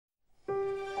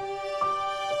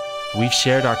We've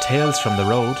shared our tales from the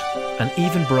road and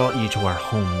even brought you to our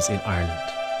homes in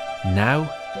Ireland. Now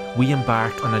we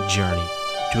embark on a journey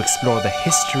to explore the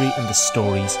history and the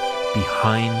stories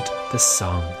behind the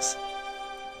songs.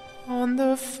 On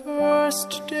the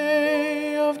first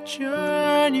day of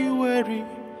January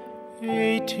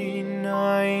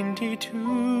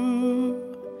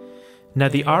 1892. Now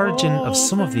the origin of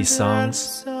some of these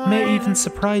songs may even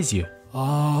surprise you.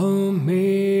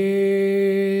 Amazing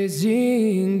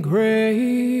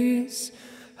grace,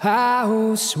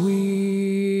 how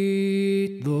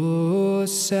sweet the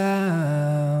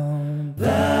sound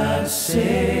that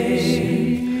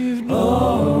saved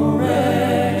a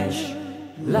wretch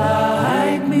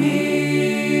like me.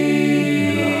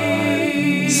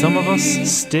 Some of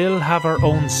us still have our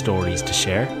own stories to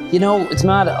share. You know, it's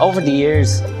mad. Over the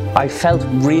years, I felt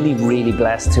really, really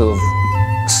blessed to have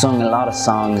sung a lot of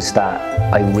songs that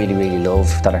I really, really love,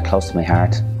 that are close to my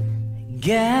heart.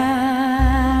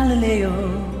 Galileo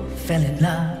fell in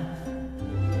love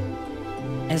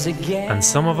as a And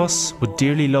some of us would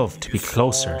dearly love to be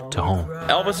closer to home.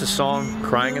 Elvis' song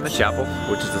Crying in the Chapel,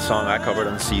 which is the song I covered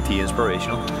on CT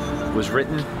Inspirational, was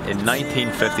written in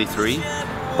 1953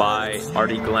 by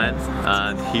Artie Glenn,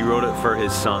 and he wrote it for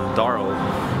his son Darrell,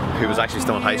 who was actually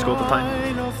still in high school at the time.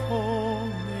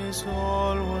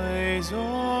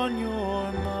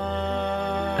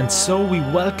 And so we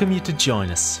welcome you to join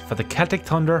us for the Celtic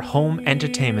Thunder Home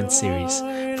Entertainment Series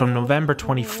from November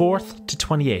 24th to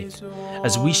 28th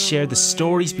as we share the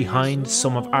stories behind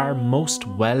some of our most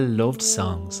well-loved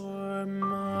songs.